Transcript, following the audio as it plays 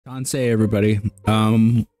Tansei, everybody.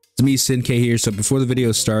 It's me, Sin K here. So before the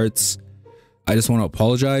video starts, I just want to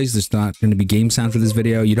apologize. There's not going to be game sound for this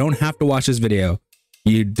video. You don't have to watch this video.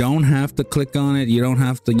 You don't have to click on it. You don't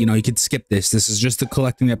have to, you could skip this. This is just a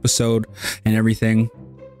collecting episode and everything.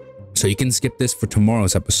 So you can skip this for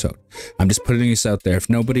tomorrow's episode. I'm just putting this out there. If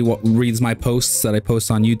nobody reads my posts that I post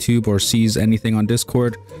on YouTube or sees anything on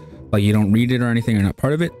Discord, like you don't read it or anything, you're not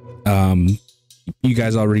part of it. You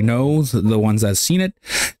guys already know, the ones that have seen it.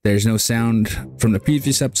 There's no sound from the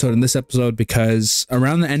previous episode in this episode because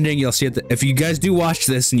around the ending, you'll see it. If you guys do watch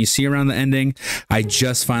this and you see around the ending, I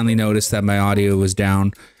just finally noticed that my audio was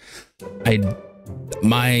down.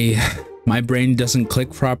 My brain doesn't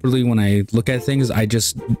click properly when I look at things.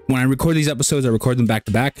 When I record these episodes, I record them back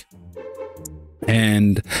to back.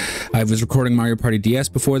 And I was recording Mario Party DS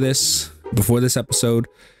before this episode,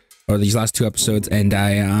 or these last two episodes, and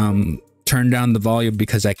I turn down the volume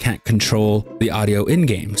because I can't control the audio in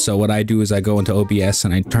game. So what I do is I go into OBS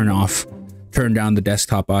and I turn down the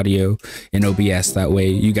desktop audio in OBS. That way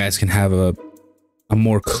you guys can have a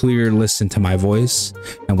more clear listen to my voice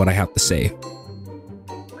and what I have to say.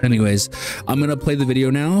 Anyways, I'm gonna play the video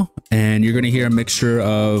now, and you're gonna hear a mixture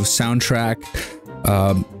of soundtrack,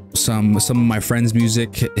 some of my friend's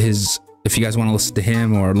music. If you guys want to listen to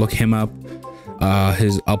him or look him up,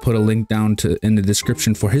 I'll put a link down in the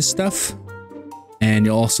description for his stuff, and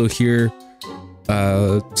you'll also hear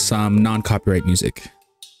some non-copyright music.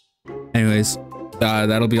 Anyways,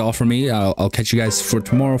 that'll be all for me. I'll catch you guys for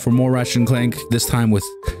tomorrow for more Ratchet and Clank, this time with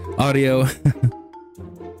audio.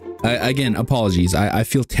 Again, apologies. I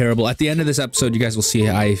feel terrible. At the end of this episode, you guys will see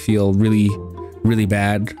I feel really, really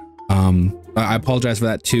bad. I apologize for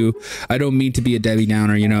that too. I don't mean to be a Debbie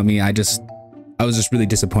Downer, you know me. I was just really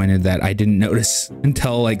disappointed that I didn't notice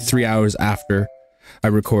until like 3 hours after I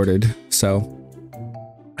recorded. So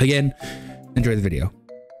again, enjoy the video.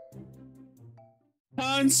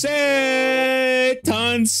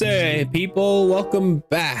 Tansei, people, welcome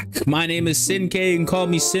back. My name is Sin K, and call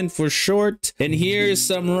me Sin for short. And here's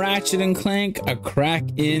some Ratchet and Clank, A Crack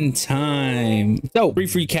in Time. So,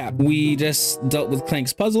 brief recap. We just dealt with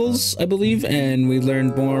Clank's puzzles, I believe, and we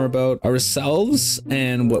learned more about ourselves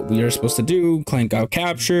and what we are supposed to do. Clank got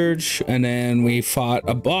captured, and then we fought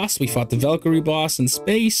a boss. We fought the Valkyrie boss in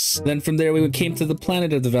space. Then from there, we came to the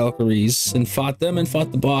planet of the Valkyries and fought them and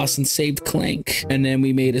fought the boss and saved Clank. And then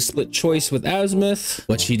we made a split choice with Azimuth,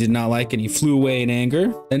 which he did not like, and he flew away in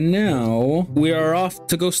anger. And now we are off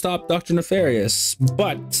to go stop Dr. Nefarious.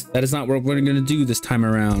 But that is not what we're going to do this time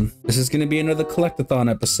around. This is going to be another collectathon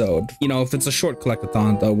episode. If it's a short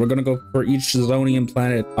collectathon, though, we're going to go for each Zonian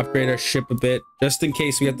planet, upgrade our ship a bit, just in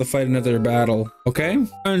case we have to fight another battle. Okay?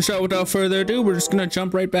 And so without further ado, we're just going to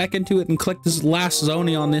jump right back into it and collect this last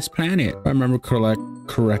Zoni on this planet. If I remember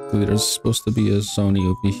correctly, there's supposed to be a Zoni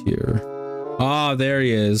over here. Ah, there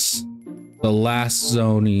he is. The last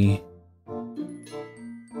Zoni.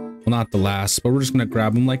 Well, not the last, but we're just gonna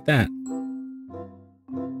grab him like that.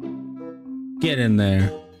 Get in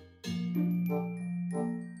there.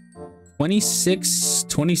 26,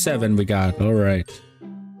 27 we got. All right.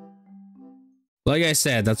 Like I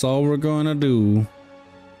said, that's all we're gonna do.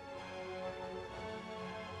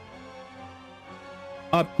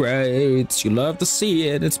 Upgrades, you love to see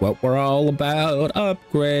it. It's what we're all about.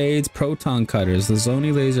 Upgrades. Proton cutters. The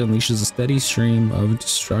Zoni laser unleashes a steady stream of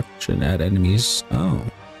destruction at enemies. Oh.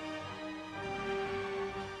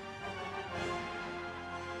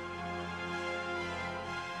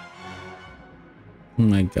 Oh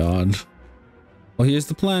my god. Well, here's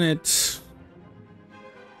the planet.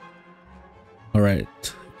 All right.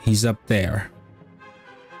 He's up there.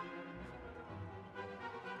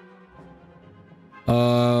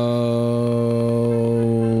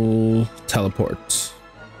 Teleport.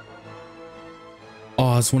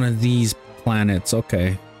 Oh, it's one of these planets.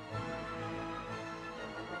 Okay.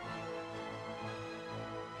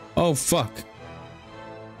 Oh, fuck.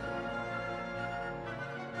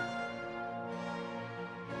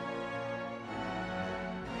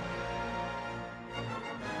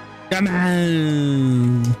 Come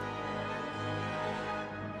on.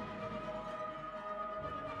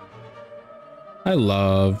 I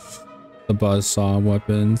love the buzzsaw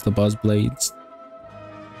weapons, the buzz blades.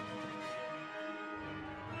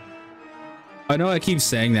 I know I keep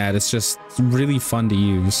saying that, it's just really fun to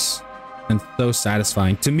use and so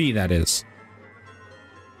satisfying. To me, that is.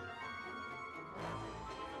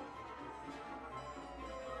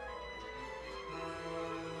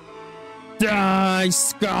 Die,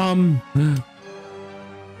 scum!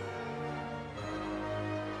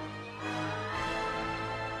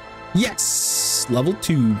 Yes! Level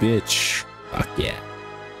 2, bitch. Fuck yeah.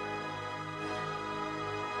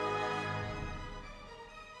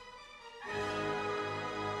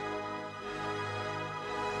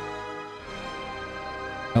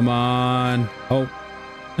 Come on. Oh,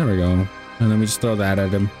 there we go. And then we just throw that at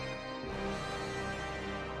him.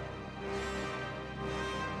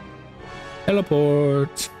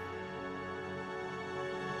 Teleport.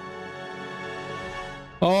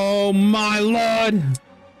 Oh my lord.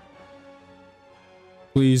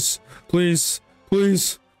 Please, please,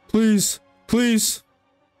 please, please, please.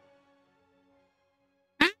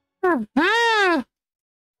 Ah, ah.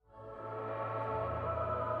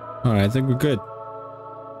 All right, I think we're good.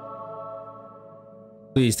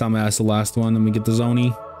 Please tell me that's the last one. Then we get the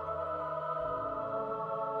Zoni.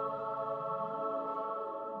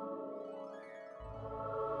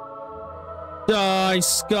 Die,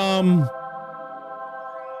 scum.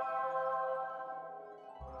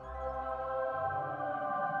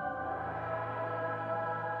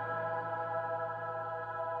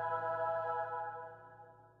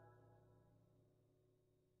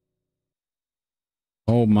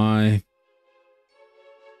 Oh my.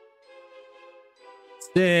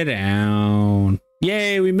 Sit down.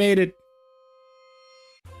 Yay, we made it.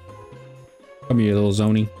 Come here, little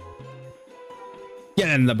Zoni. Get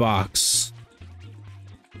in the box.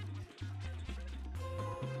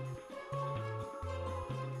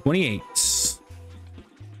 $28.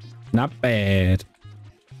 Not bad.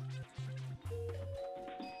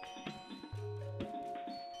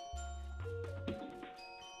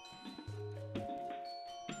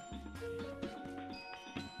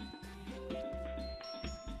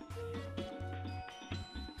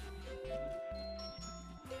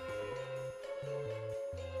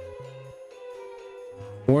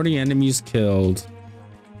 $40 enemies killed.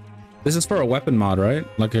 This is for a weapon mod, right?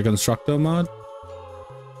 Like a constructor mod?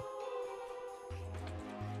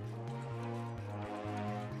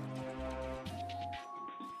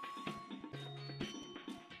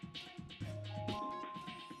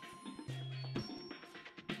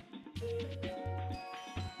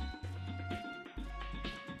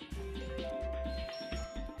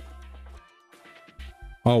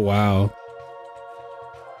 Oh, wow.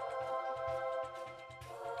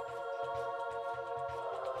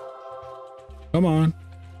 Come on.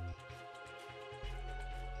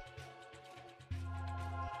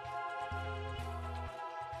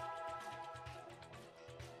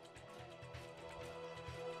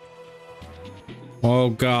 Oh,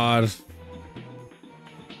 God.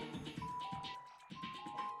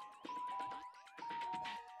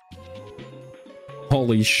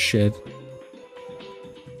 Holy shit.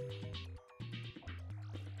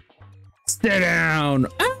 Stay down.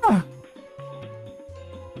 Ah!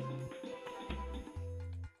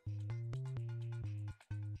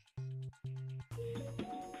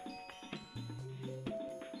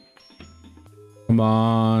 Come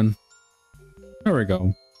on. There we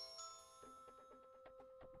go.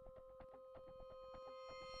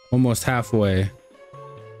 Almost halfway.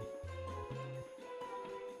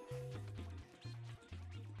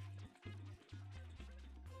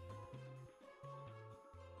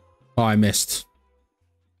 Oh, I missed.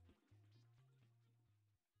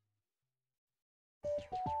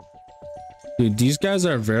 Dude, these guys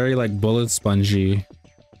are very like bullet spongy.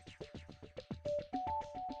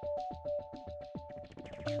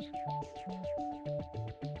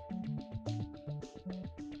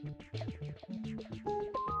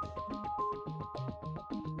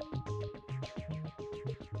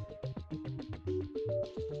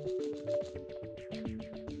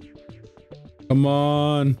 Come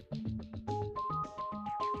on.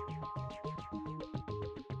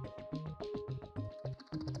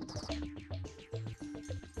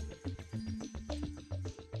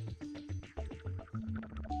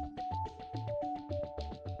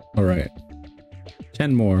 All right.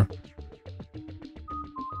 10 more.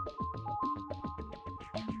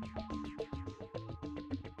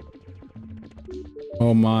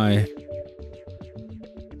 Oh my.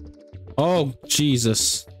 Oh,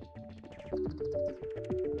 Jesus.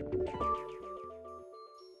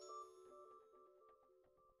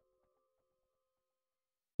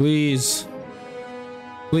 Please.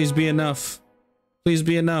 Please be enough. Please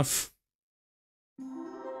be enough.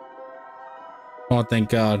 Oh, thank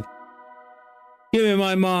God. Give me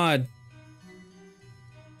my mod.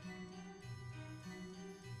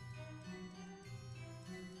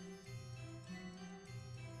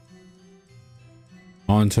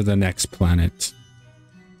 On to the next planet.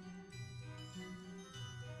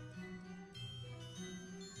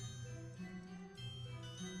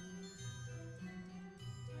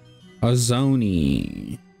 A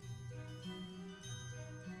Zoni.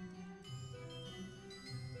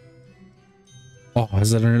 Oh,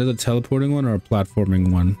 is that another teleporting one or a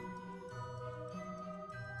platforming one?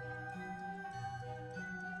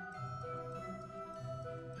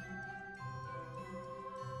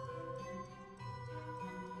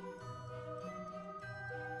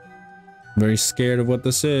 Very scared of what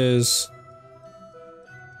this is.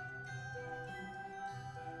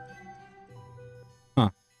 Huh.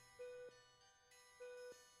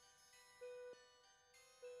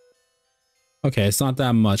 Okay, it's not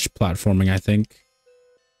that much platforming, I think.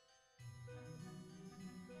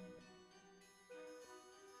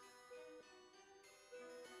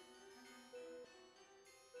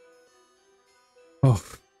 Oh,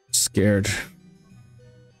 scared.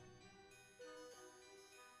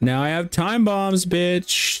 Now I have time bombs,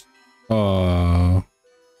 bitch. Oh.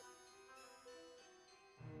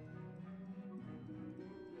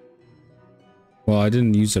 Well, I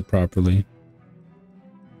didn't use it properly.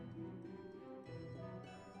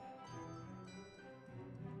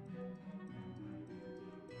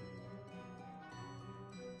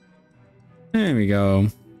 There we go.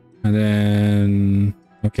 And then...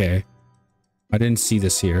 Okay. I didn't see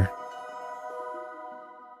this here.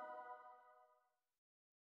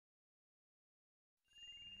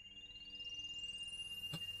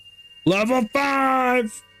 Level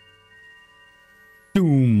 5!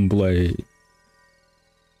 Doom Blade.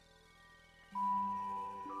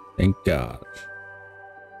 Thank God.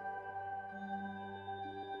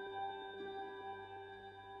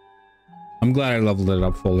 I'm glad I leveled it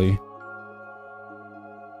up fully.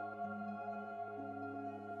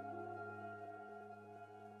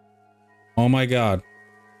 Oh my God.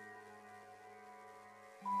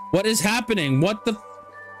 What is happening? What the...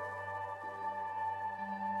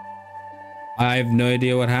 I have no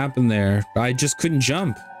idea what happened there. I just couldn't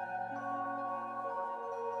jump.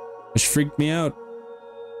 Which freaked me out.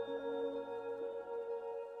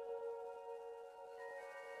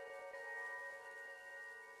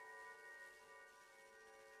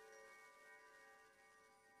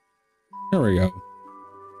 There we go.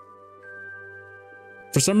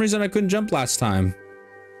 For some reason, I couldn't jump last time.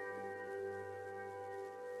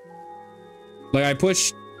 Like, I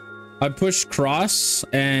pushed cross,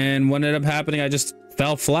 and what ended up happening, I just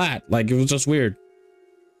fell flat. Like, it was just weird.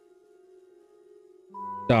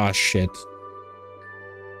 Ah, shit.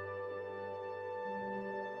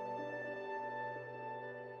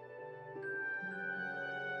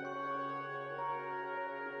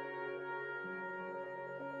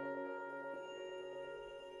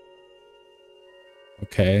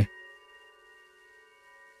 Okay.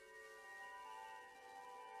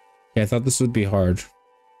 Yeah, I thought this would be hard.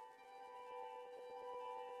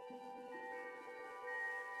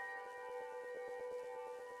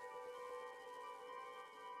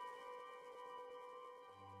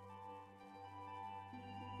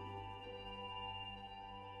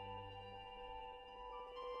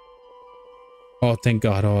 Oh, thank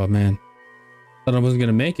God. Oh, man. Thought I wasn't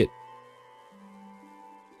gonna make it.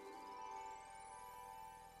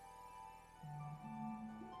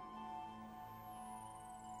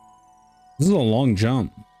 This is a long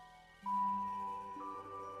jump.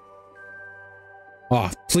 Oh,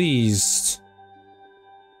 please.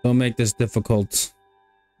 Don't make this difficult.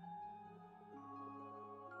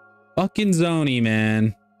 Fucking Zony,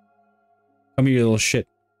 man. Come here, you little shit.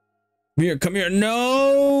 Come here, come here.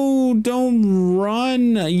 No, don't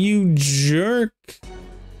run, you jerk.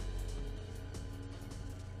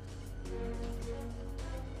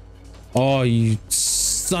 Oh, you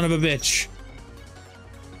son of a bitch.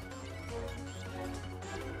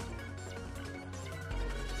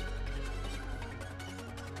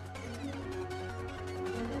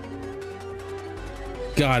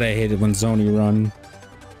 God, I hate it when Zony run.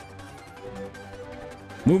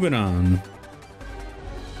 Moving on.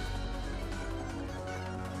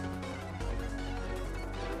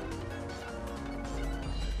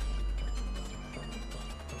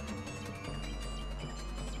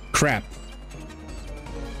 Crap.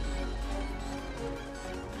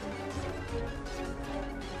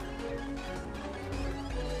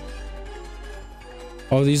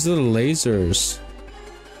 Oh, these little lasers.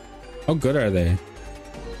 How good are they?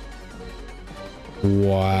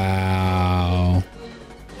 Wow.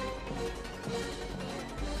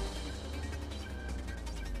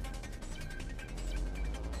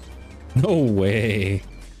 No way.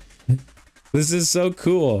 This is so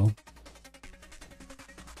cool.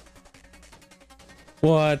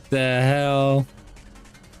 What the hell?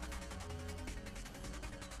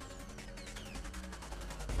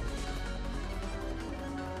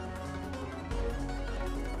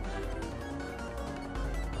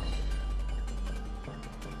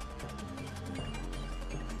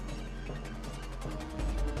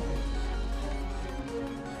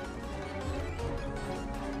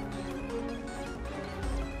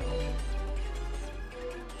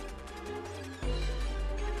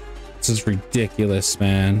 This is ridiculous,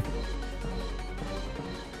 man.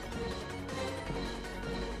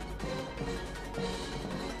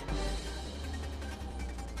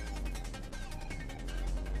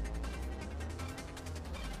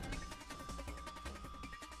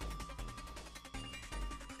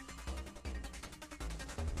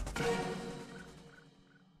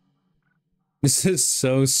 This is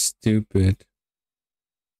so stupid.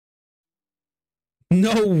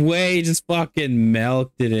 No way, just fucking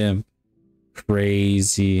melted him.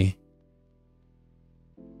 Crazy.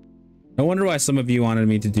 I wonder why some of you wanted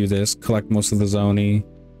me to do this. Collect most of the Zoni.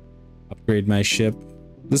 Upgrade my ship.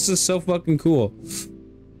 This is so fucking cool.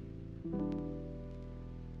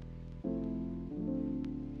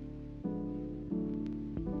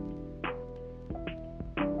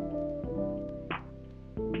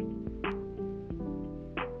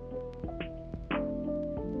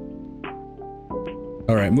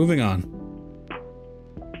 All right, moving on.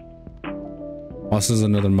 Oh, this is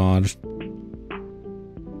another mod.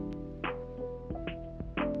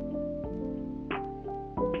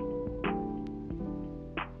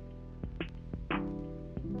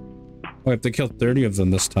 Oh, I have to kill 30 of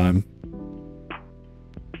them this time.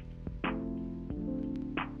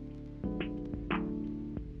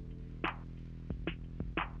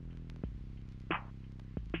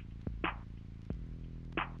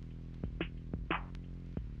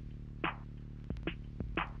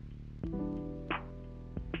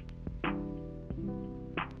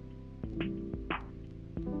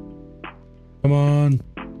 Come on.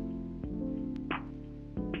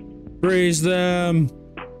 Freeze them.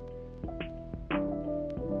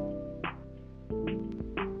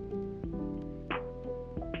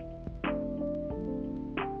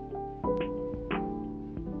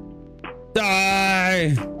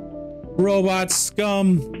 Die! Robot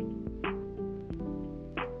scum!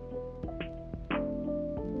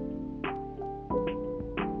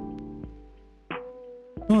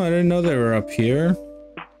 Oh, I didn't know they were up here.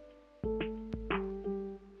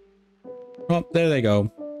 Oh, there they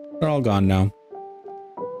go. They're all gone now.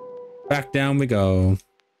 Back down we go.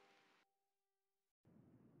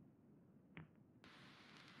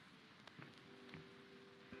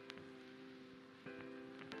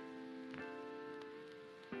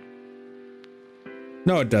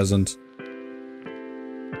 No, it doesn't.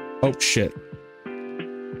 Oh, shit.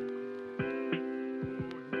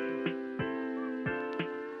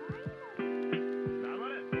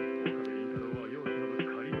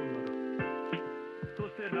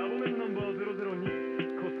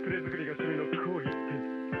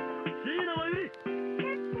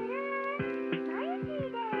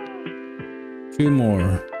 Two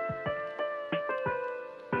more.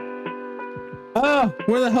 Ah!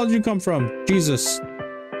 Where the hell did you come from? Jesus.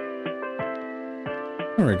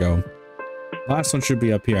 There we go. Last one should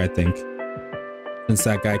be up here, I think. Since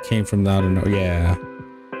that guy came from out of nowhere. Yeah.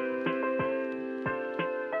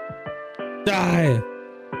 Die!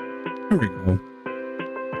 There we go.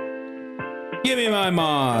 Give me my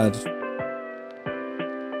mod!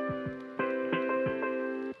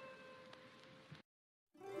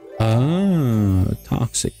 Ah,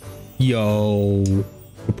 toxic. Yo.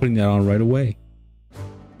 We're putting that on right away.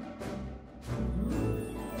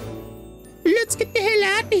 Let's get the hell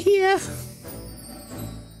out of here.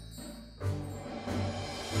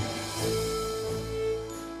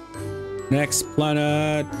 Next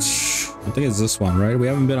planet. I think it's this one, right? We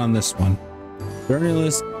haven't been on this one.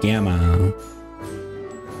 Journalist Gamma.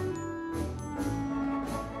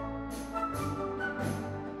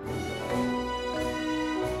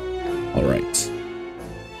 All right.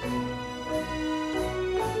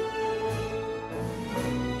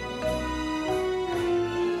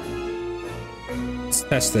 Let's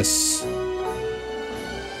test this.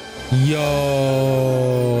 Yo.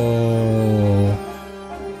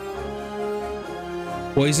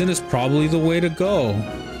 Poison is probably the way to go.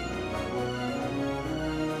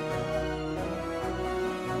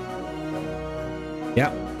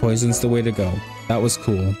 Yeah, poison's the way to go. That was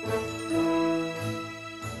cool.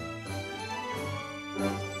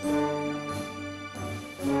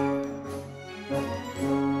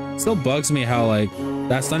 Still bugs me how, like,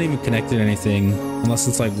 that's not even connected to anything unless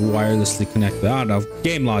it's like wirelessly connected. I don't know.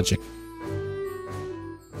 Game logic.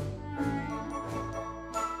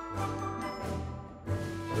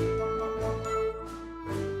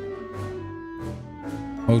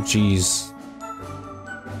 Oh, geez.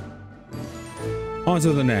 On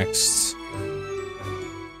to the next.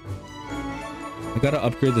 I gotta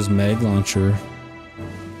upgrade this mag launcher.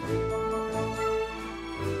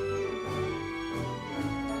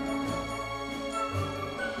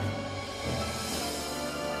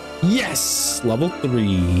 Yes! Level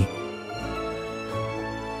 3.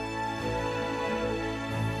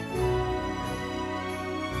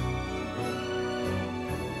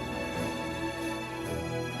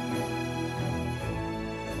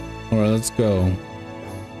 Alright, let's go.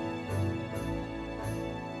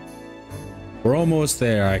 We're almost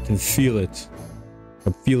there. I can feel it.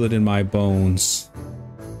 I feel it in my bones.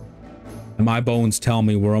 And my bones tell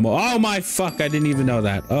me we're almost... Oh my fuck, I didn't even know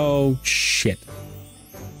that. Oh shit.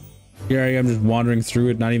 Here I am just wandering through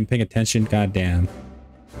it, not even paying attention. God damn.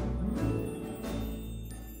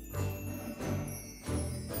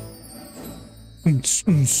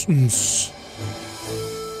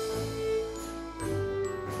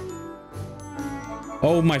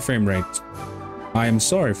 Oh, my frame rate. I am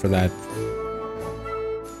sorry for that.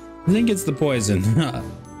 I think it's the poison.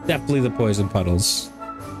 Definitely the poison puddles.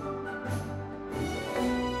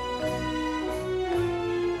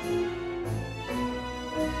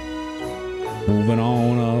 Moving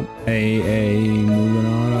on up. Hey, hey, moving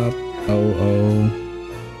on up. Oh, oh.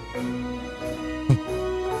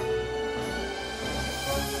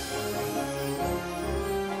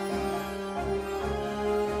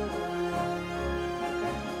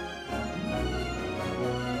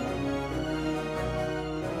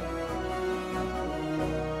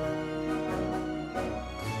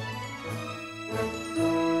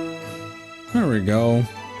 There we go.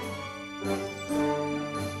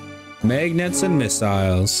 Magnets and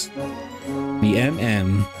missiles. The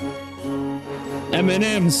MM.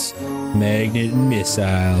 M&M's. Magnet and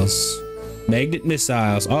missiles. Magnet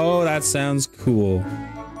missiles. Oh, that sounds cool.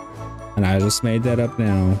 And I just made that up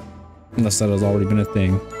now. Unless that has already been a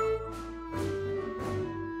thing.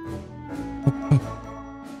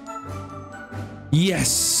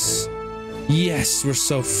 Yes. Yes, we're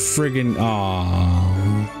so friggin'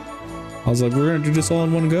 aww. I was like, we're gonna do this all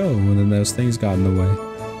in one go, and then those things got in the way.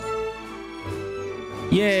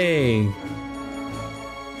 Yay!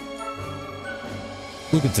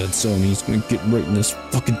 Look at that zone. He's gonna get right in this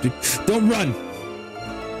fucking thing. Don't run!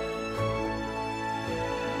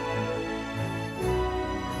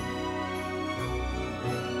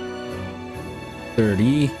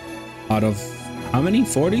 $30 out of how many?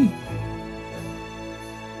 40?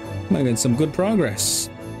 Making some good progress.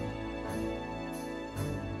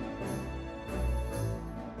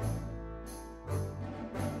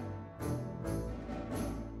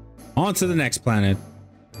 On to the next planet.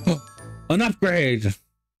 An upgrade.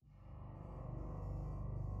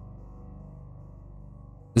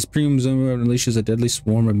 This premium zone unleashes a deadly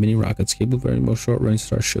swarm of mini rockets capable of very most short-range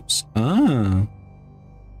starships. Ah.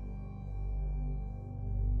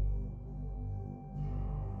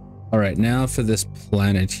 All right, now for this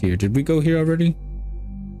planet here. Did we go here already?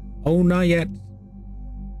 Oh, not yet.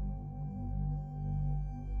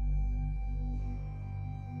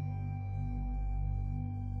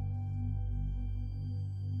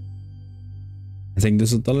 I think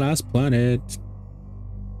this is the last planet.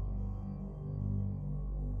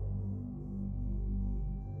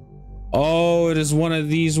 Oh, it is one of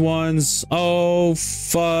these ones. Oh,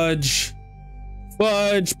 fudge.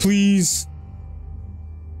 Fudge, please.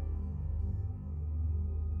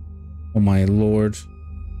 Oh my lord.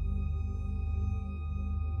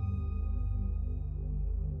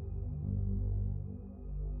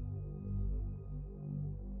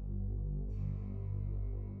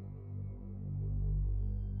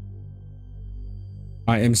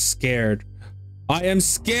 I am scared. I am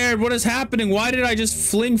scared. What is happening? Why did I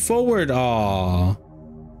just fling forward? Aw.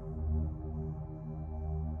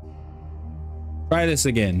 Try this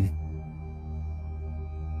again.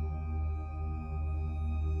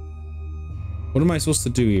 What am I supposed to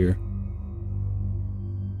do here?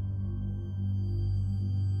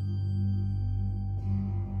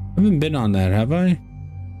 I haven't been on that, have I?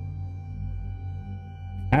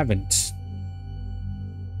 Haven't.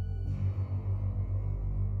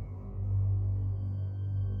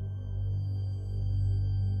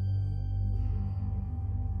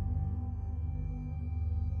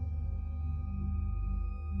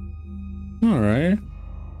 All right.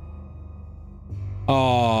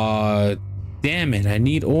 Aw, damn it. I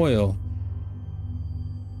need oil.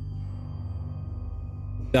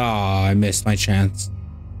 Ah, I missed my chance.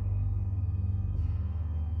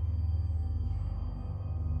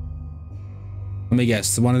 Let me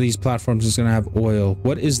guess. One of these platforms is going to have oil.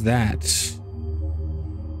 What is that?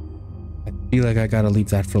 I feel like I got to leave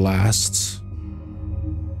that for last.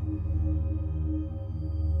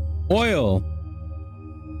 Oil.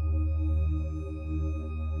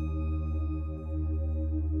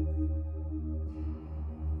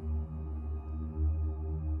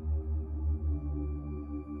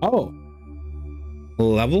 Oh,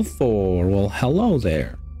 level 4. Well, hello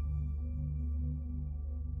there.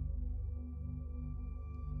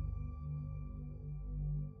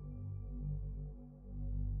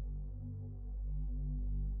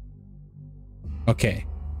 Okay.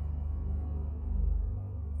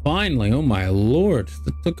 Finally, oh my lord,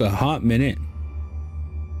 that took a hot minute.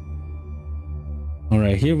 All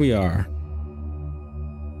right, here we are.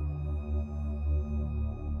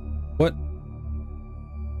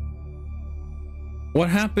 What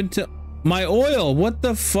happened to my oil? What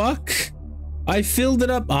the fuck? I filled it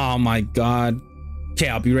up. Oh my god. Okay,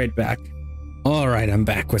 I'll be right back. All right, I'm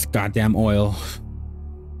back with goddamn oil.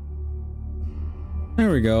 There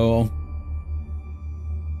we go.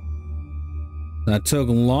 That took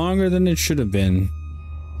longer than it should have been.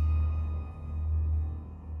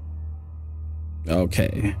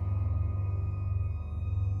 Okay.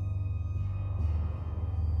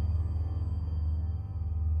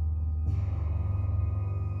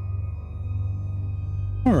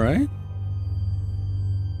 All right.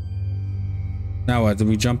 Now what? Did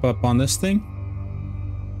we jump up on this thing?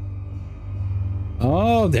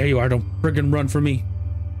 Oh, there you are. Don't friggin' run for me.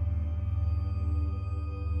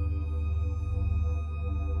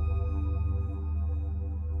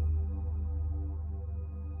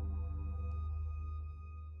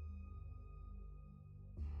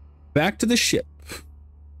 Back to the ship.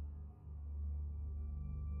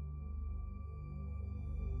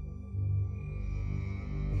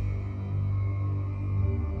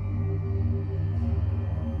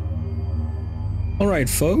 All right,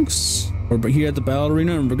 folks, we're here at the battle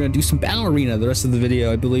arena, and we're gonna do some battle arena the rest of the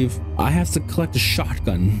video, I believe. I have to collect a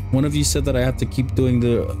shotgun. One of you said that I have to keep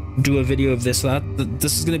do a video of this. So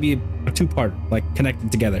this is gonna be a two-part, like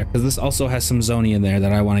connected together, because this also has some Zoni in there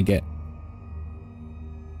that I want to get.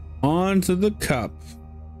 On to the cup.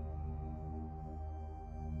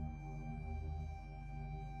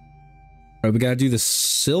 All right, we gotta do the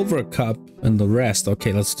silver cup and the rest.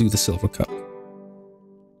 Okay, let's do the silver cup.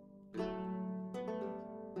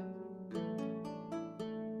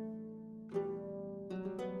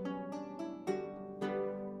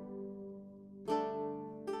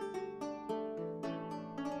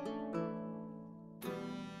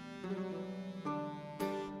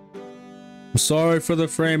 I'm sorry for the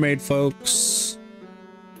frame rate, folks.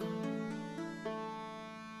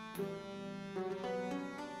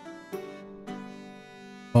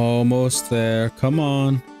 Almost there. Come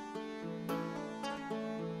on.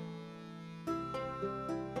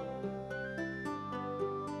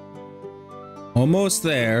 Almost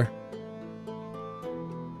there.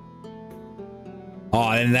 Oh,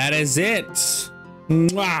 and that is it.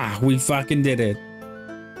 Mwah, we fucking did it.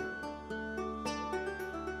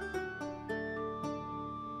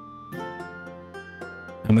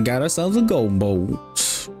 And we got ourselves a gold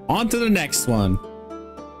boat. On to the next one.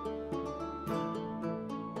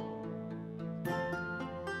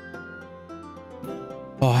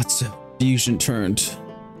 Oh, it's a fusion turned.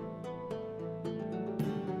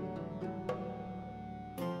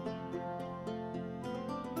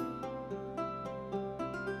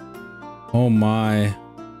 Oh my.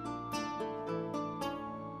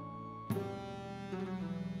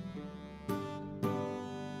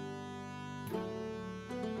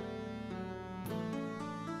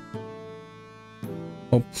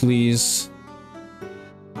 Oh, please.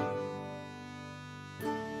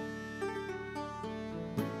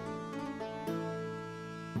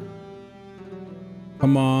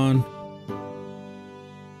 Come on.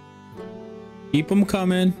 Keep them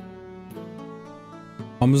coming.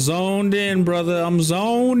 I'm zoned in, brother. I'm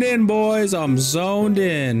zoned in, boys. I'm zoned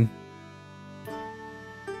in.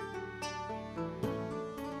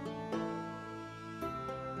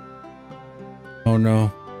 Oh,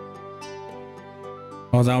 no.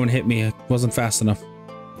 Oh, that one hit me. It wasn't fast enough.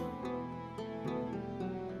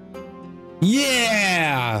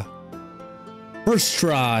 Yeah! First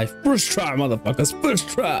try, motherfuckers. First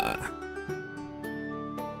try.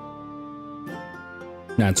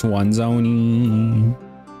 That's one zoning.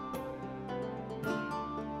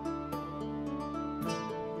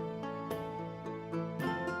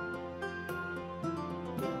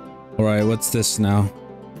 All right, what's this now?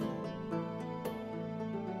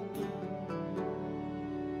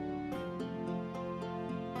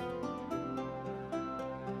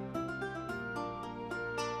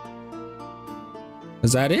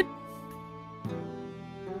 Is that it?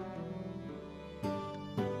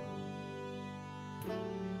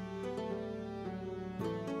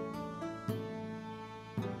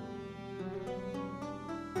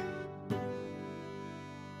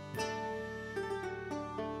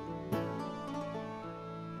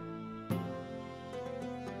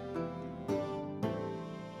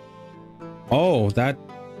 Oh, that...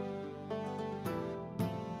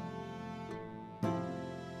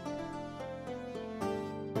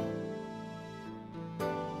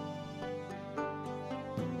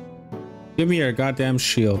 Give me your goddamn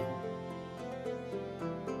shield.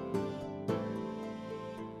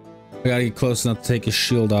 I gotta get close enough to take his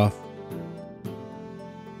shield off.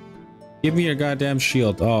 Give me your goddamn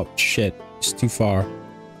shield. Oh, shit. It's too far.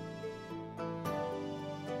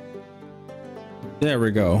 There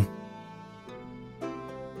we go.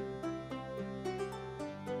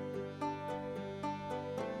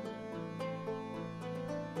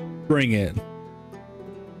 Bring it.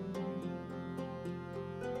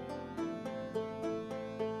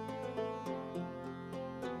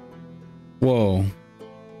 Whoa.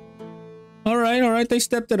 All right. They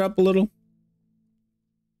stepped it up a little.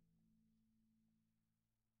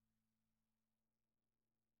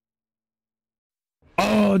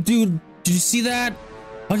 Oh, dude, did you see that?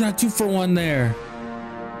 I got 2 for 1 there.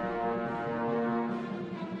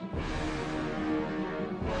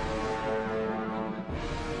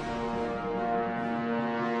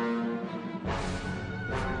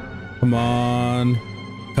 Come on.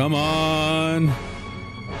 Come on.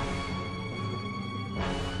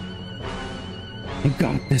 I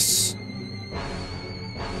got this.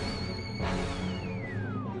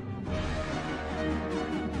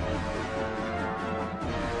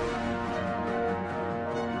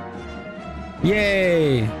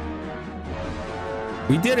 Yay!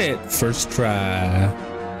 We did it! First try.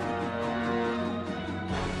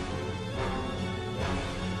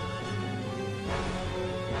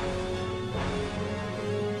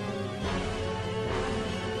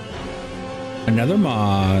 Another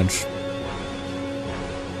mod.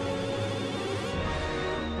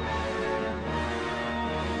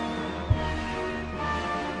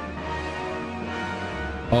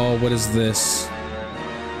 Oh, what is this?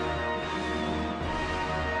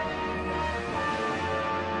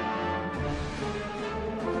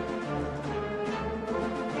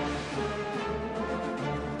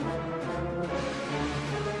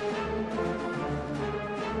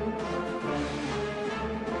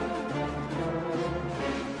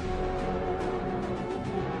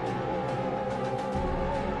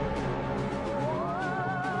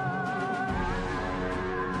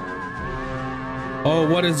 Oh,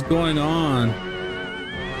 what is going on?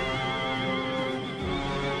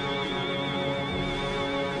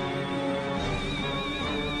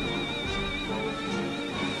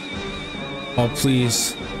 Oh,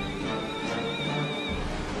 please.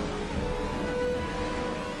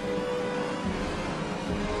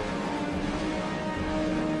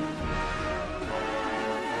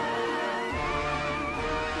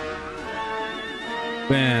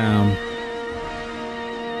 Bam.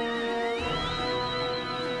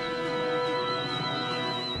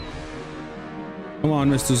 Come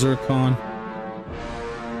on, Mr. Zircon.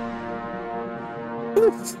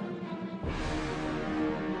 Oof.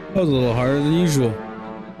 That was a little harder than usual.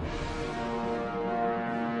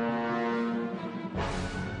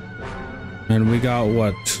 And we got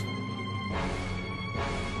what?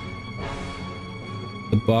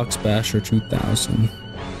 The Box Basher 2000.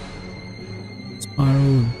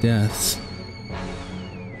 Spiral of Death.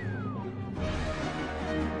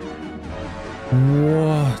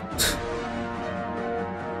 What?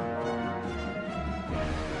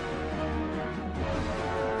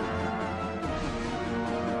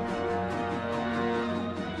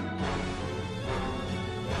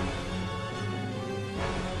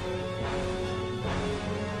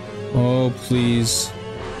 Oh, please.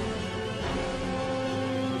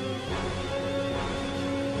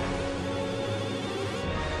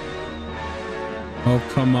 Oh,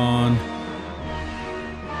 come on.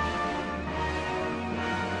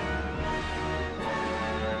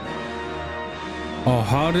 Oh,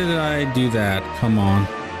 how did I do that? Come on.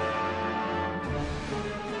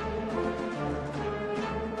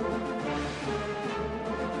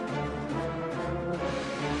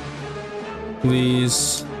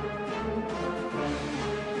 Please.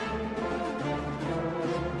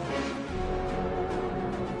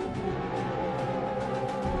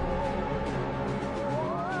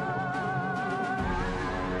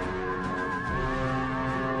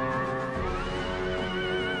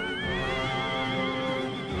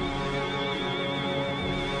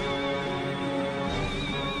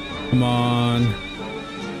 Come on.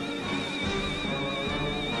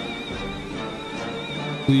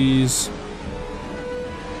 Please.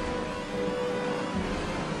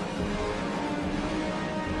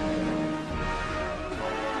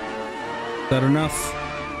 Is that enough?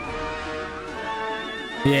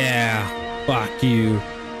 Yeah. Fuck you.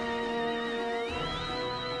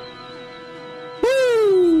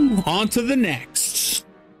 Woo! On to the next.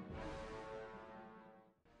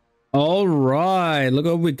 All right, look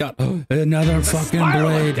what we got. Another fucking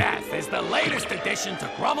blade. Death is the latest addition to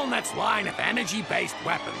GrumbleNet's line of energy-based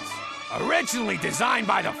weapons. Originally designed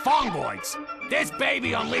by the Fongoids, this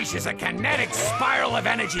baby unleashes a kinetic spiral of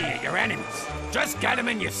energy at your enemies. Just get them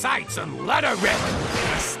in your sights and let her rip.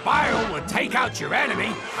 The spiral will take out your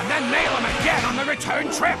enemy and then nail him again on the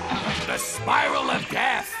return trip. The Spiral of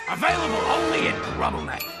Death, available only in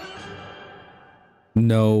Grubbleneck.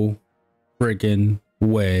 No friggin'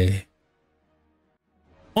 way.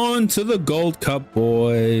 On to the Gold Cup,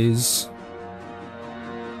 boys.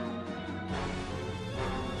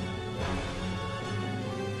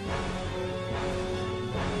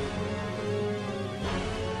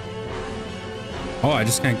 Oh, I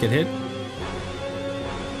just can't get hit.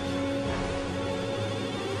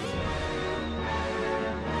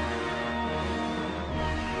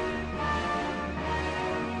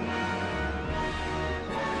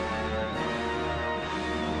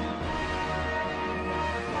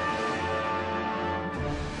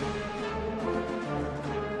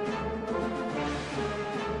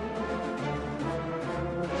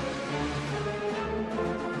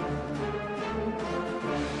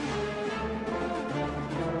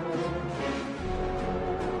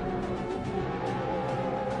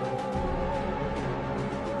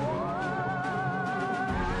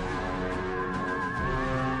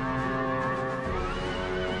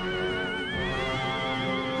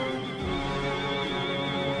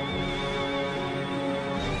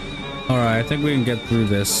 All right, I think we can get through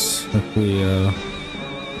this if we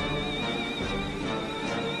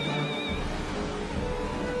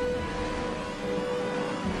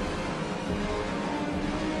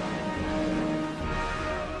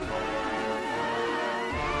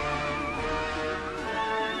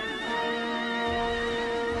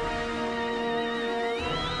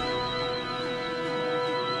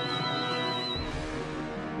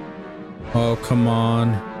Oh, come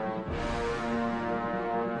on.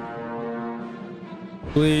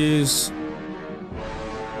 Please.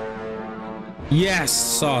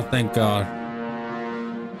 Yes. Oh, thank God.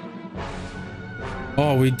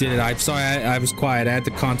 Oh, we did it. I'm sorry. I was quiet. I had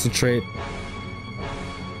to concentrate.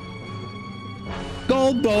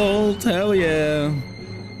 Gold Bolt. Hell yeah.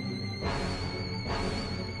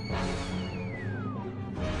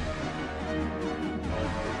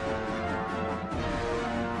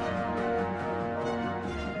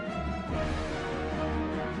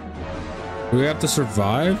 Do we have to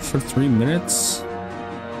survive for 3 minutes?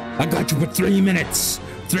 I got you for 3 minutes.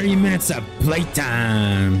 3 minutes of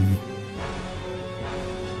playtime.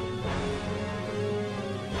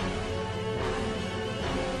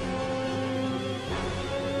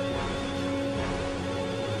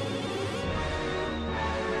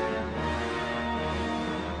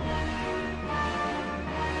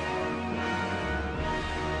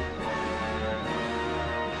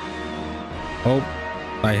 Oh.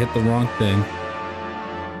 I hit the wrong thing.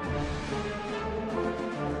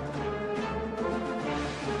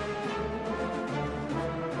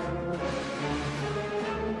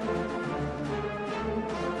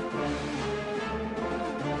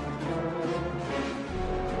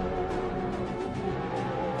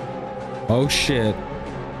 Oh shit.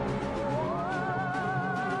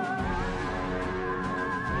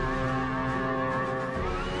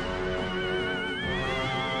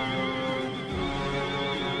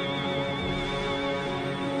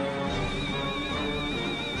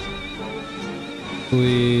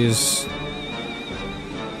 Please.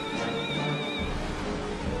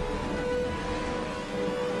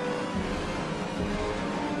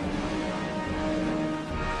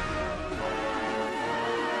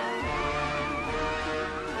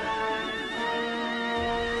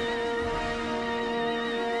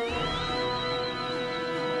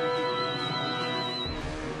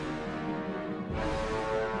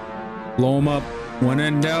 Blow him up. When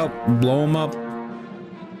in doubt, blow him up.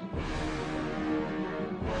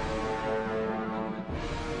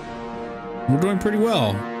 We're doing pretty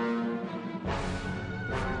well.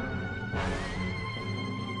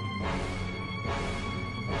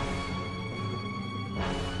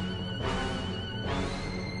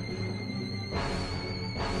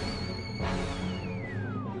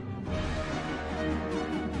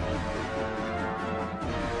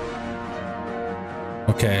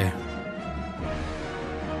 Okay.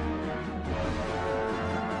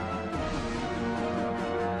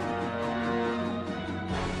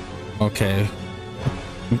 Okay.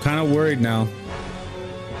 I'm kind of worried now.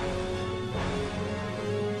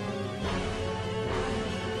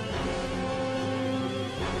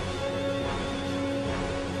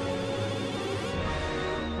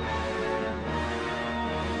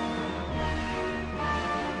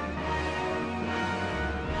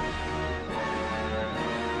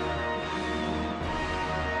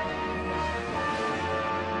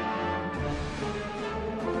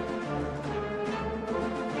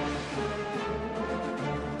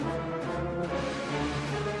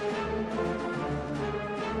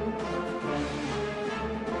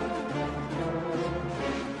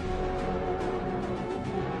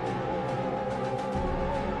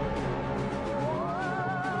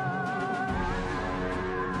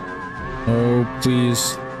 bro,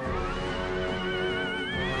 please.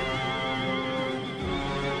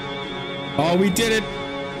 Oh, we did it.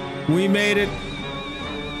 We made it.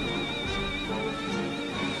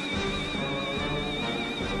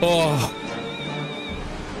 Oh.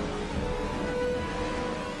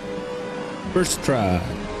 First try.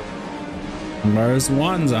 There's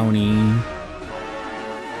one zonie.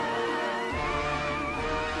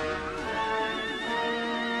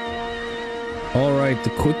 All right, the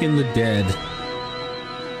quick and the dead.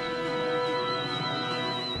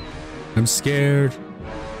 I'm scared.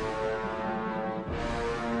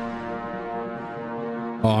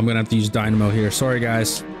 Oh, I'm gonna have to use dynamo here. Sorry,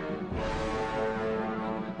 guys.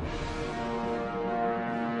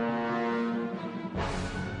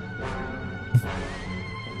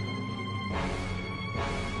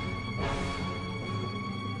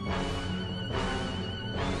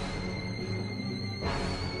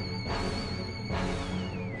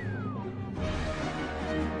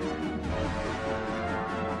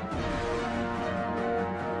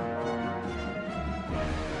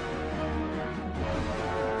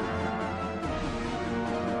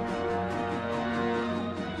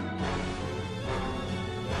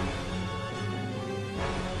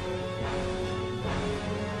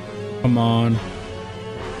 Come on.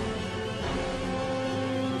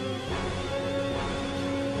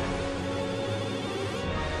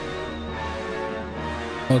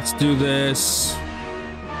 Let's do this.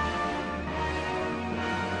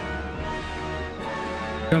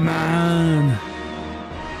 Come on.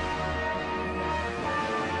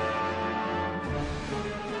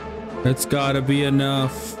 That's gotta be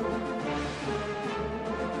enough.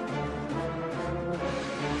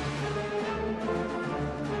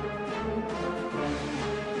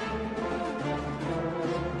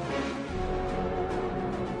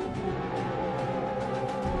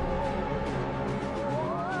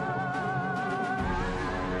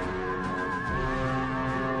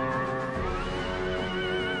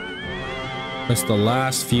 That's the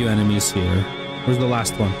last few enemies here. Where's the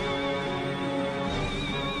last one?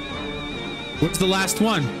 Where's the last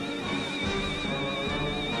one?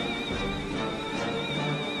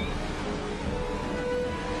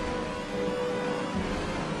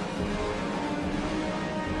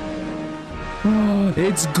 Oh,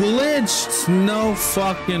 it's glitched. No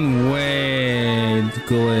fucking way. It's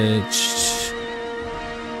glitched.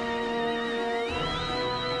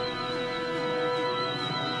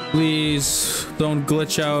 Please don't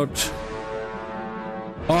glitch out.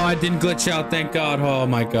 Oh, I didn't glitch out. Thank God. Oh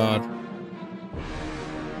my God.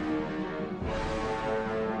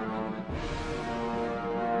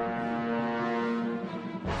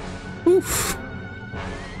 Oof.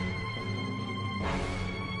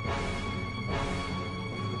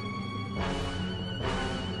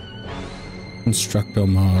 Constructo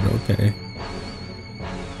mod. Okay.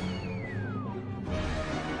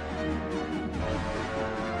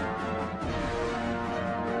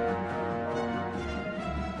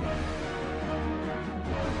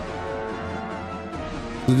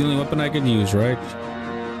 This is the only weapon I could use, right?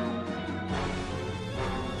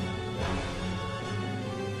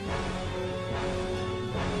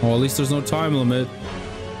 Oh, at least there's no time limit.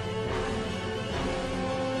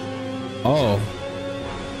 Oh.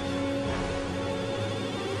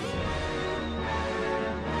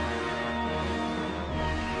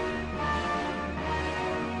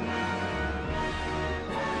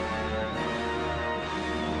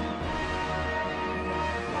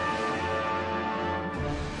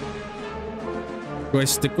 Do I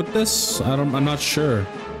stick with this? I'm not sure.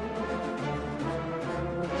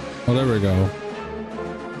 Oh, there we go.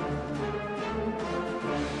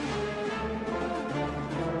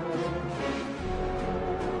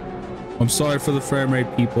 I'm sorry for the frame rate,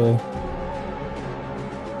 people.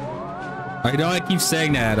 I know I keep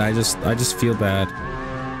saying that. I just feel bad.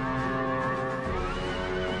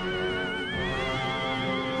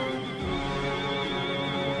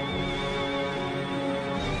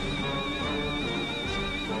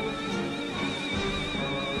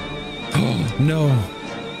 No.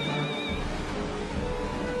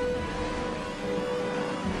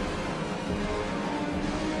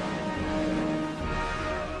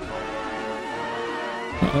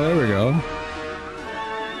 Oh, there we go.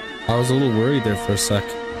 I was a little worried there for a sec.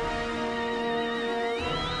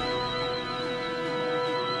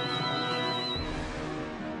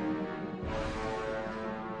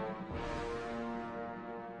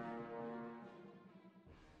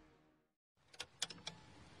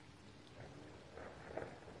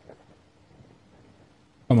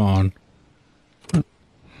 Come on.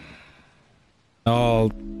 Oh,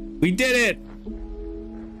 we did it!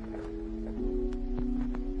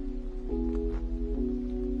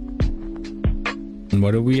 And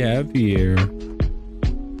what do we have here?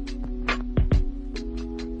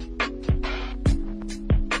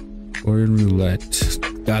 Korean roulette.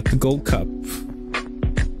 Got the gold cup.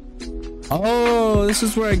 Oh, this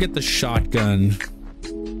is where I get the shotgun.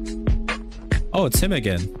 Oh, it's him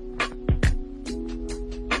again.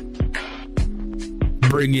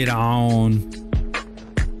 Bring it on.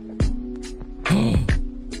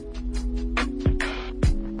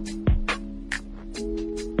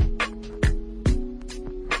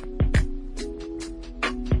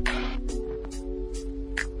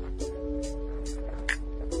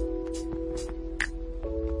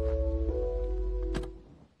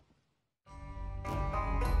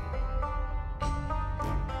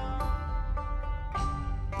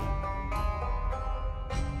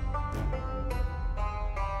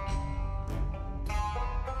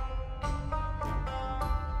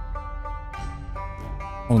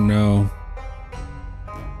 Oh no.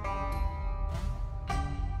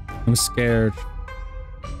 I'm scared.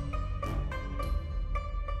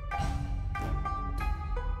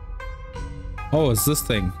 Oh, it's this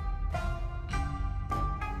thing.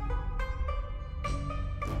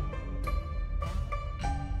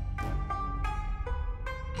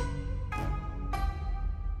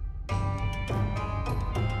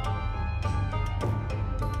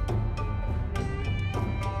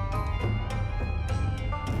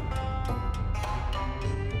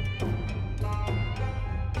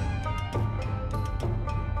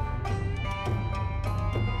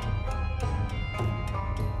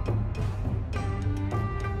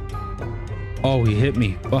 Oh, he hit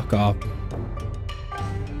me. Fuck off.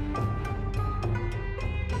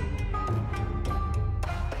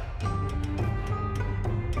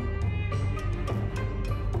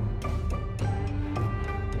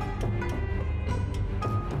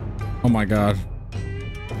 Oh my god.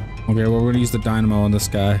 Okay, well, we're gonna use the dynamo on this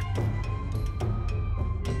guy.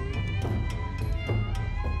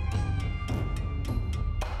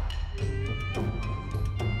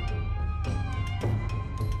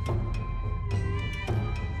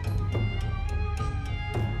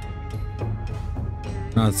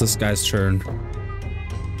 No, it's this guy's turn.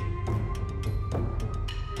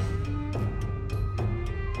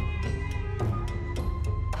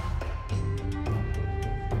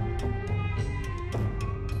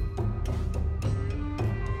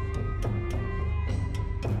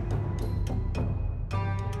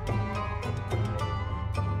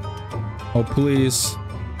 Oh, please.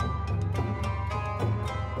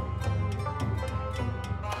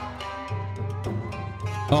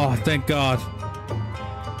 Oh, thank God.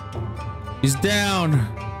 He's down.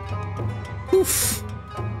 Oof.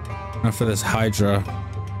 Not for this Hydra.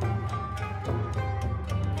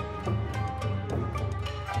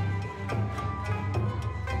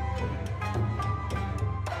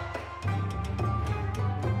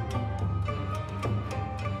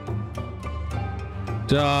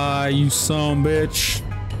 Die, you son bitch.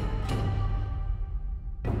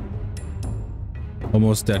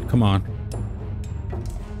 Almost dead. Come on.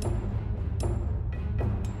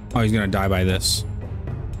 Oh, he's gonna die by this.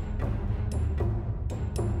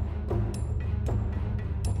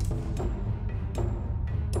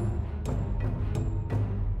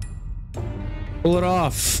 Pull it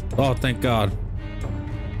off. Oh, thank God.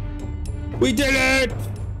 We did it!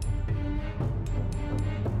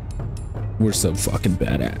 We're so fucking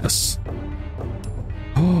badass.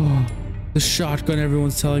 Oh, the shotgun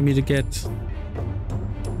everyone's telling me to get.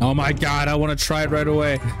 Oh my God, I want to try it right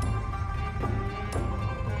away.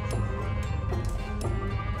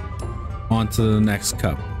 On to the next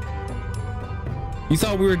cup. You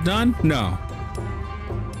thought we were done? No.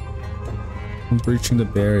 I'm breaching the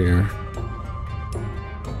barrier.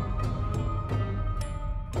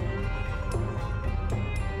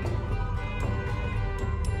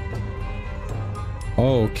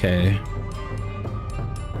 Okay.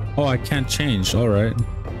 Oh, I can't change. All right.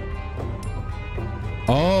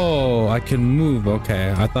 Oh, I can move.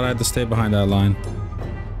 Okay. I thought I had to stay behind that line.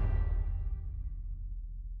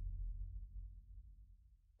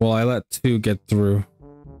 Well, I let two get through.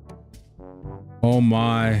 Oh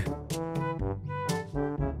my.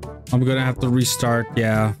 I'm gonna have to restart.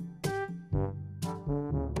 Yeah.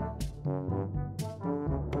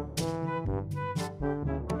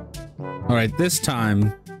 All right, this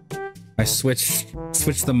time I switched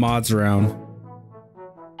the mods around.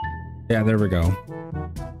 Yeah, there we go.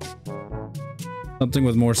 Something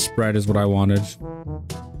with more spread is what I wanted.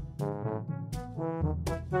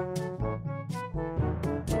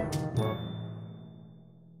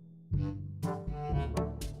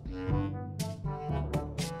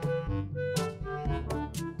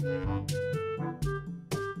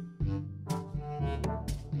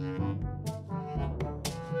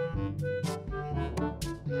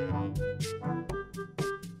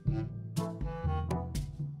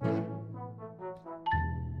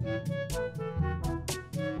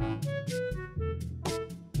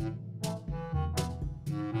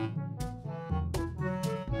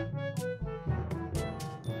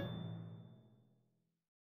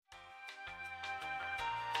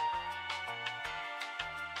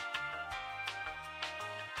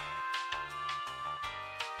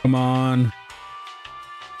 Come on.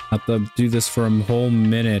 I have to do this for a whole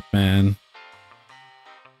minute, man.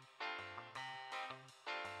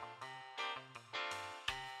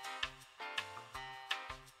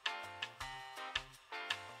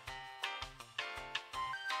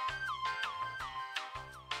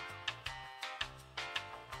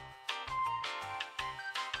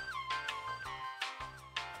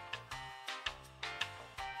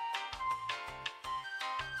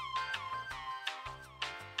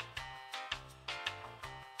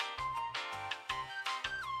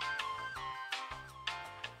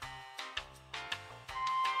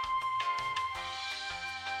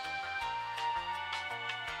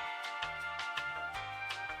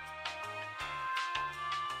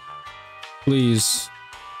 Please.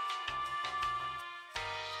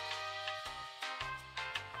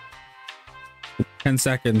 Ten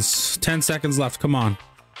seconds. 10 seconds left. Come on.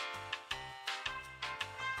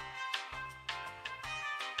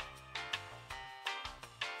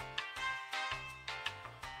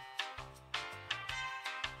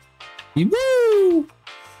 Woo!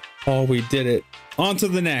 Oh, we did it. On to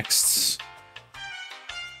the next.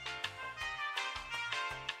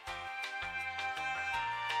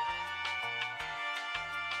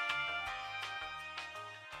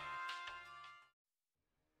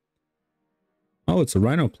 Oh, it's a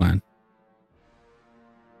rhino plan.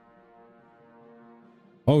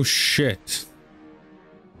 Oh, shit.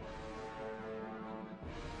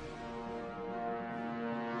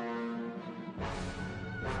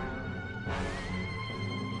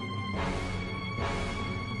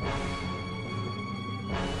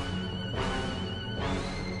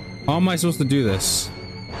 How am I supposed to do this?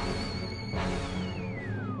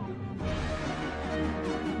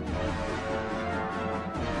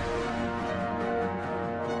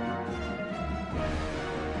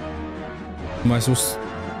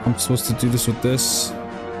 I'm supposed to do this with this?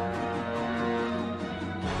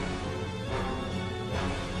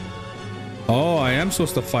 Oh, I am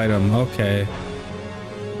supposed to fight him. Okay.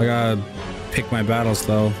 I gotta pick my battles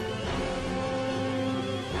though.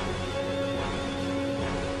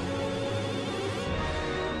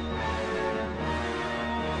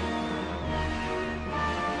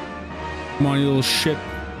 Come on, you little shit.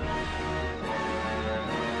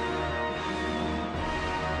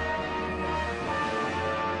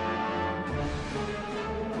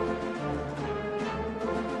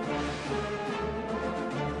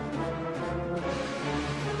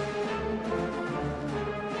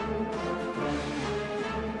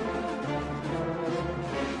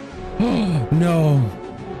 No.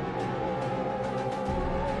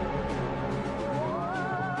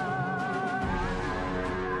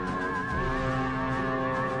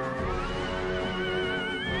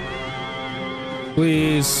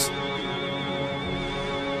 Please.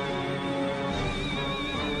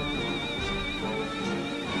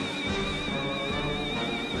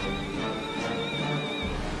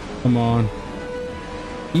 Come on.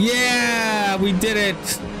 Yeah, we did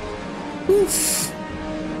it. Oof.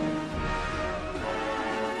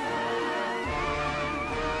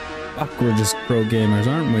 Fuck, we're just pro gamers,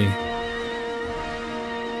 aren't we?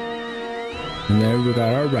 And there we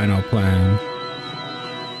got our rhino plan.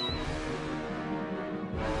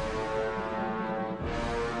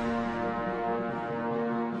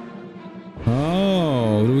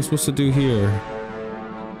 Oh, what are we supposed to do here?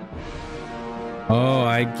 Oh,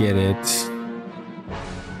 I get it.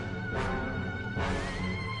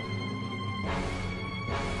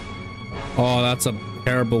 Oh, that's a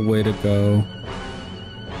terrible way to go.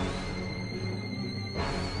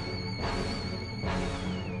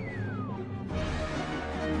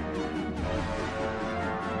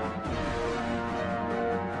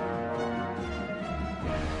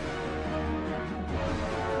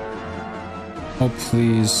 Oh,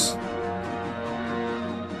 please.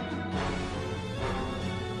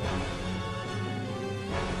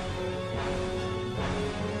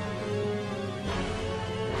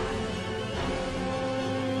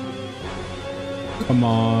 Come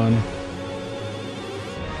on.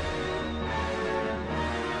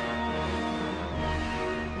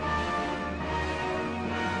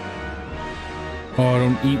 Oh,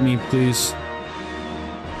 don't eat me, please.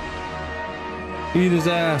 Eat his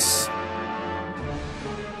ass.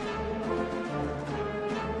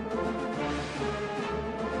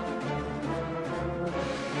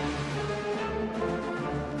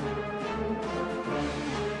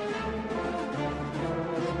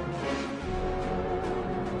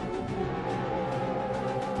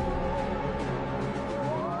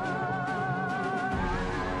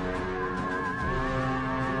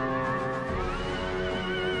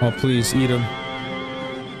 Oh, please eat him.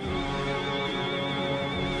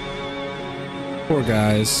 Poor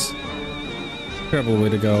guys. Terrible way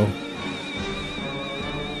to go.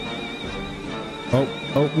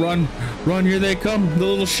 Oh, run. Run, here they come, the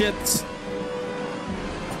little shits.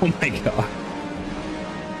 Oh my god.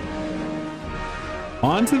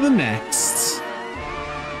 On to the next.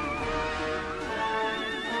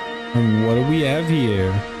 And what do we have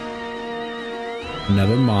here?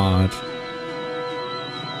 Another mod.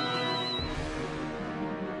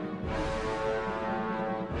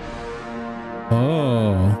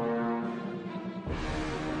 Oh.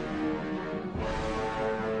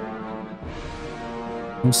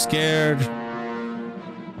 I'm scared.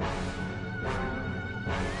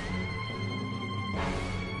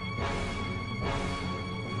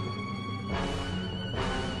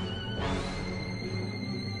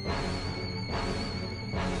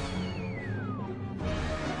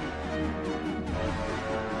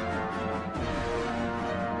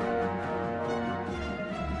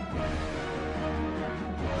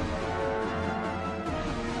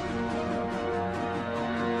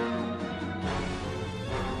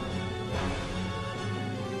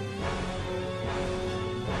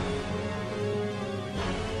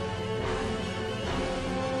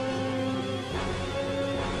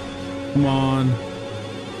 Come on.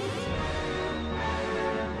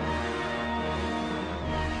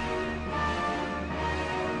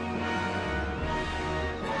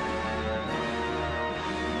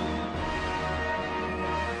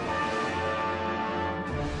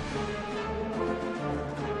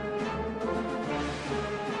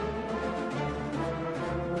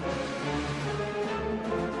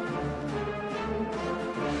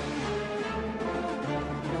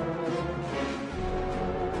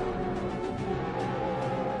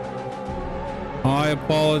 I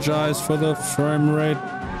apologize for the frame rate.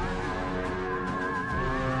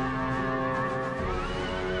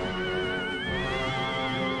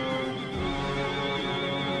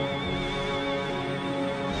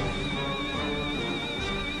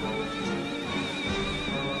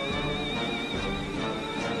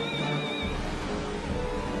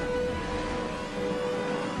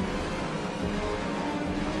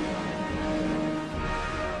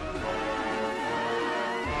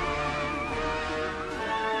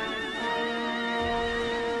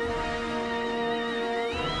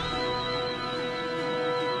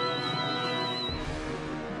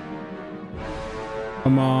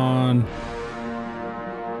 Come on.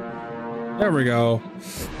 There we go.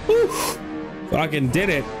 Whew. Fucking did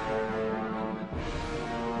it.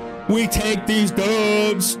 We take these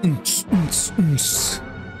dubs.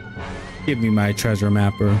 Give me my treasure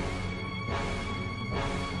mapper.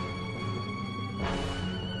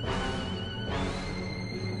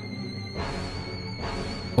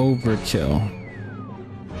 Overkill.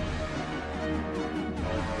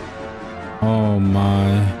 Oh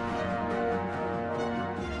my.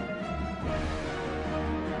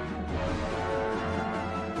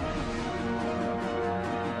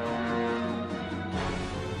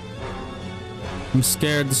 I'm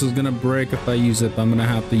scared this is gonna break if I use it, but I'm gonna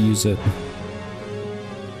have to use it.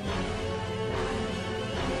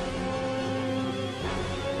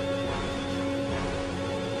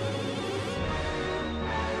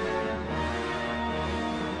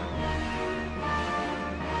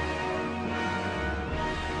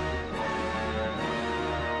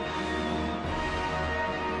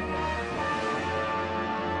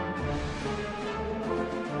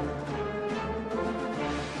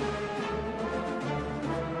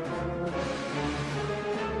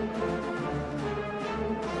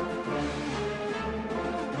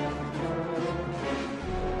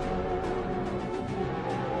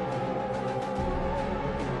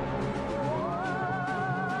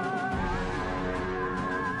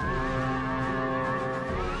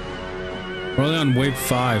 We're only on wave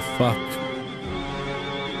 5. Fuck.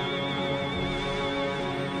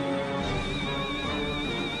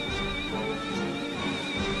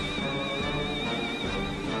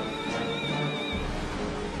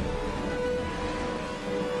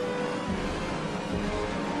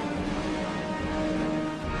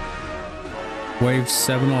 Wave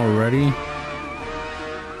 7 already?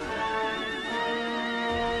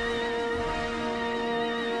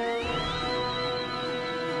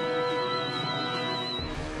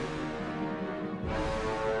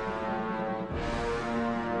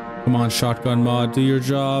 Come on, shotgun mod, do your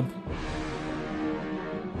job.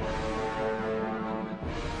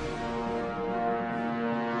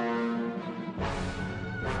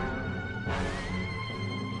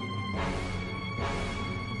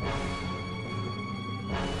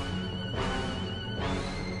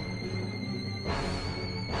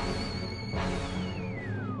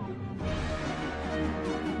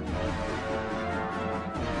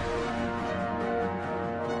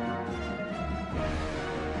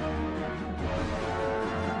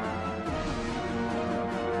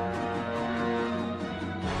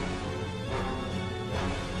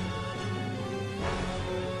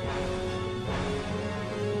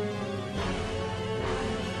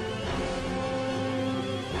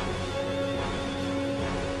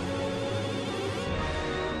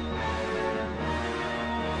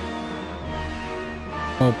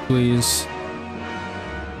 Oh, please.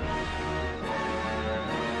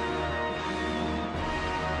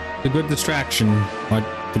 A good distraction,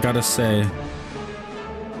 I gotta say.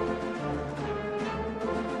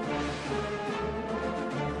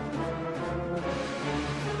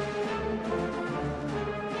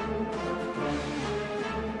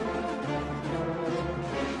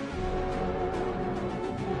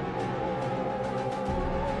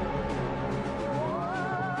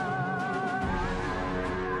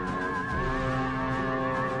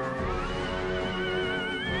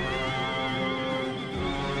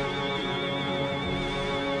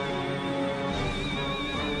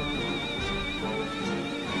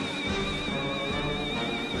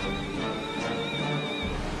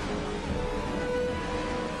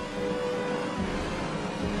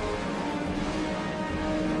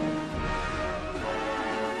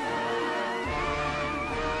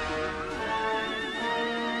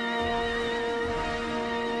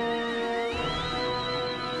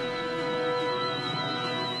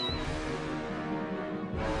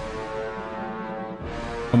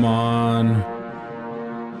 Come on.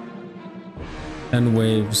 10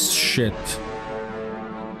 waves. Shit.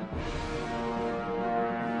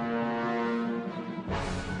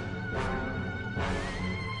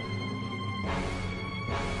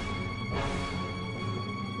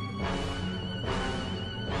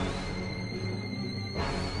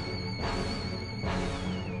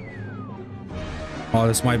 Oh,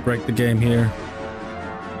 this might break the game here.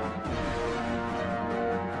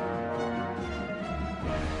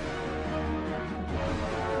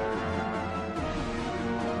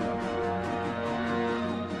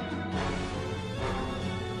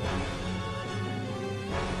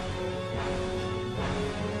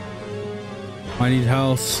 I need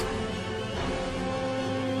health.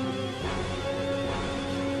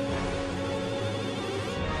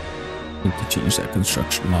 Need to change that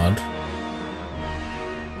construction mod.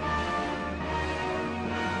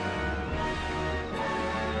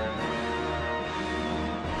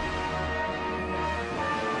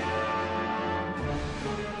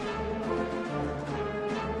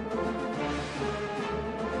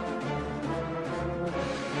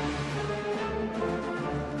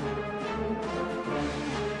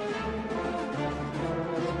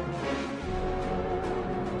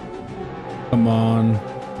 Come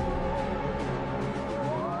on.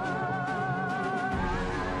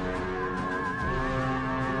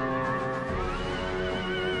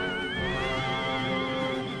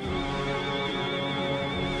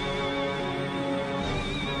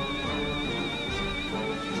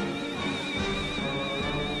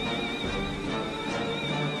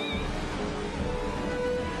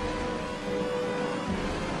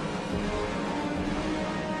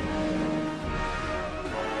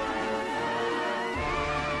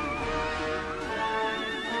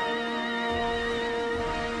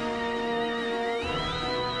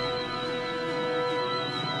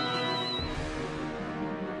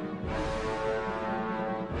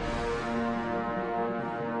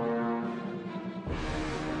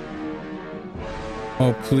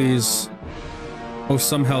 Oh, please. Oh,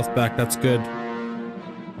 some health back. That's good.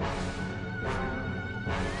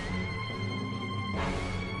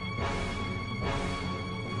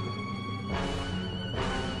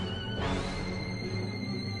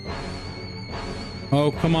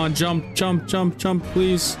 Oh, come on. Jump, jump, jump, jump,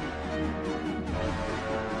 please.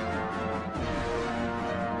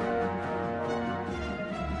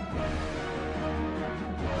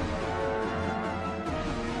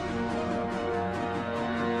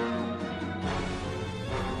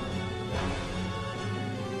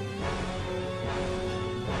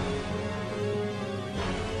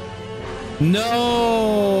 No!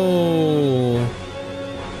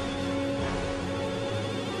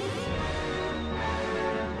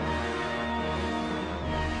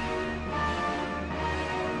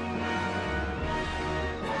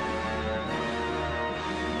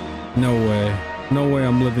 No way. No way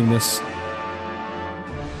I'm living this.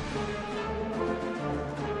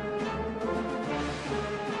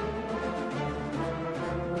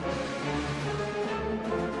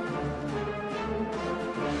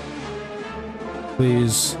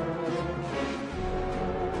 Please.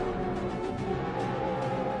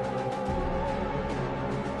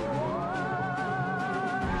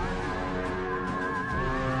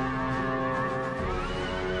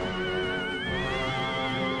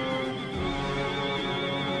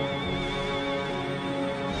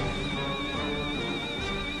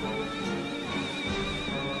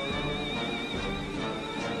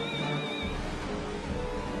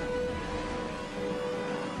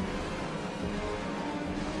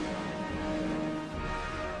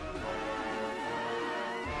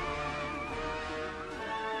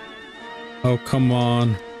 Oh, come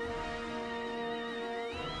on.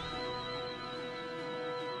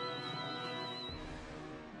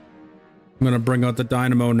 I'm gonna bring out the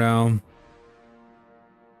dynamo now.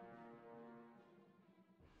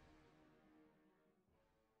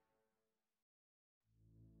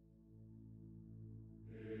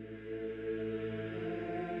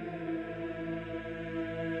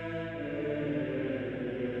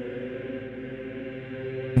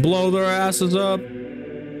 Blow their asses up.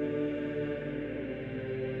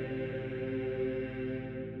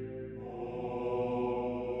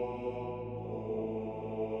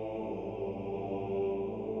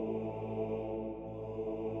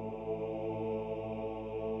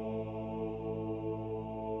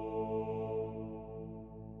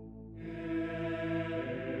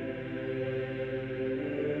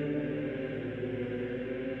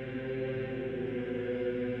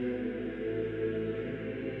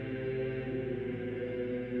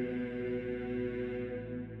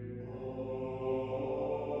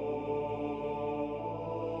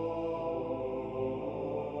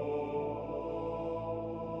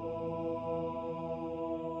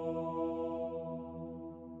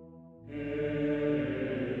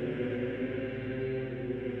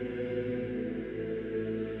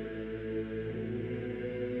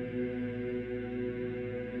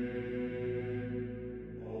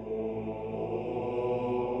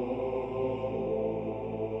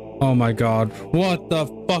 Oh my god. What the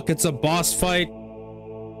fuck? It's a boss fight?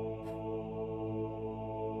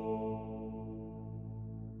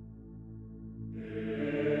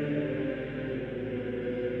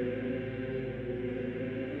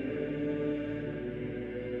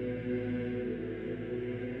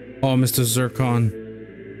 Oh, Mr. Zircon.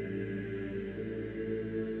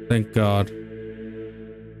 Thank God.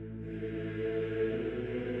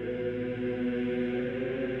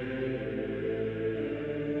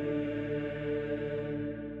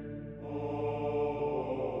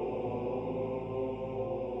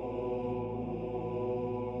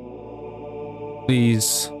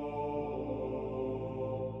 Please.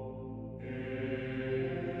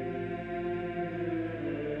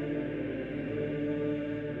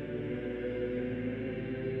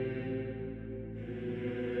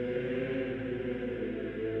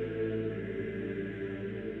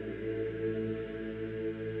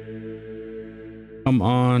 Come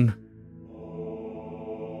on.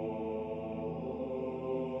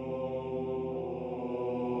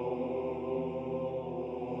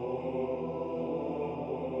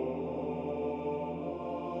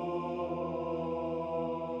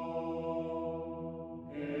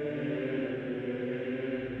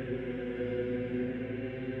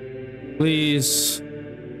 Please.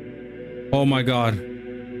 Oh my god.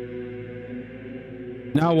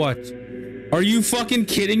 Now what? Are you fucking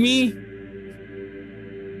kidding me?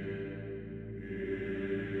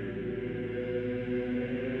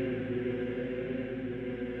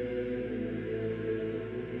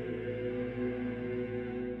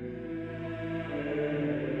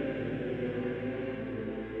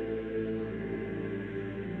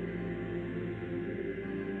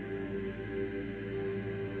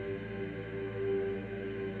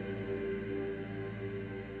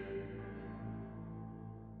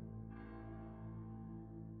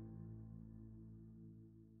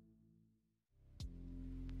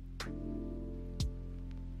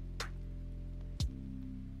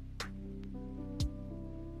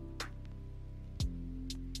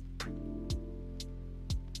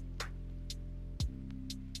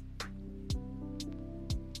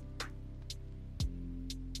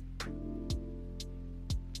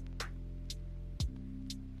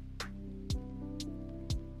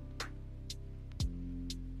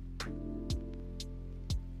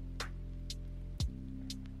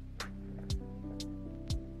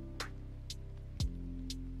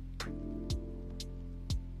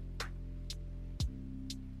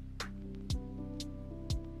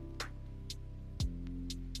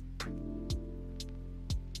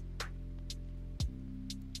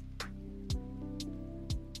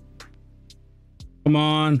 Come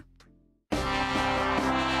on.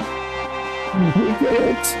 We did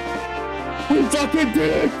it! We fucking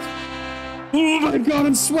did it! Oh my god,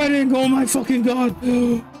 I'm sweating! Oh my fucking god!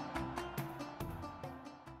 The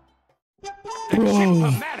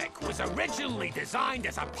Chip-O-Matic was originally designed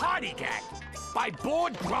as a party gag by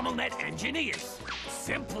bored GrummelNet engineers.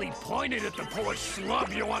 Simply point it at the poor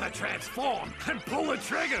schlub you want to transform and pull the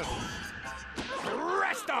trigger.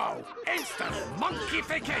 Presto! Instant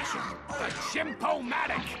monkification! The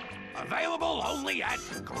Chip-O-Matic! Available only at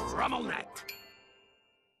GrummelNet.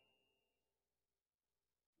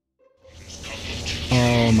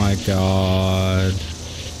 Oh my god.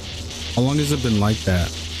 How long has it been like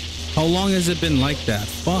that? How long has it been like that?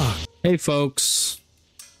 Fuck. Hey folks.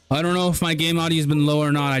 I don't know if my game audio has been low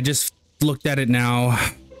or not. I just looked at it now.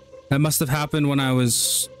 That must have happened when I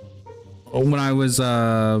was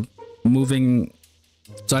moving.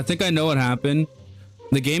 So I think I know what happened.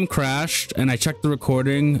 The game crashed and I checked the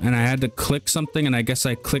recording and I had to click something, and I guess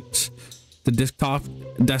I clicked the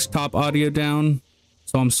desktop audio down.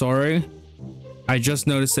 So I'm sorry. I just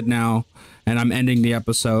noticed it now and I'm ending the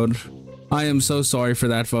episode. I am so sorry for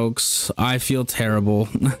that, folks. I feel terrible.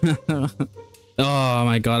 Oh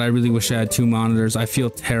my god, I really wish I had 2 monitors. I feel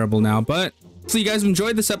terrible now, but so you guys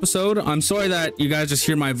enjoyed this episode. I'm sorry that you guys just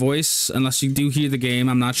hear my voice, unless you do hear the game.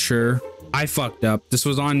 I'm not sure. I fucked up. This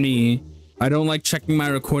was on me. I don't like checking my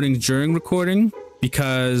recordings during recording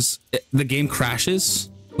because the game crashes,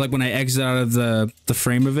 like when I exit out of the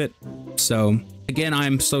frame of it. So again,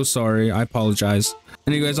 I'm so sorry. I apologize.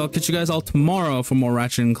 Anyways, I'll catch you guys all tomorrow for more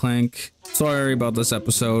Ratchet and Clank. Sorry about this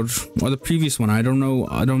episode or the previous one. I don't know.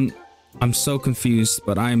 I'm so confused,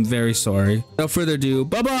 but I am very sorry. No further ado.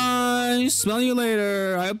 Bye-bye. Smell you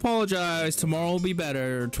later. I apologize. Tomorrow will be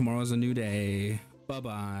better. Tomorrow's a new day.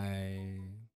 Bye-bye.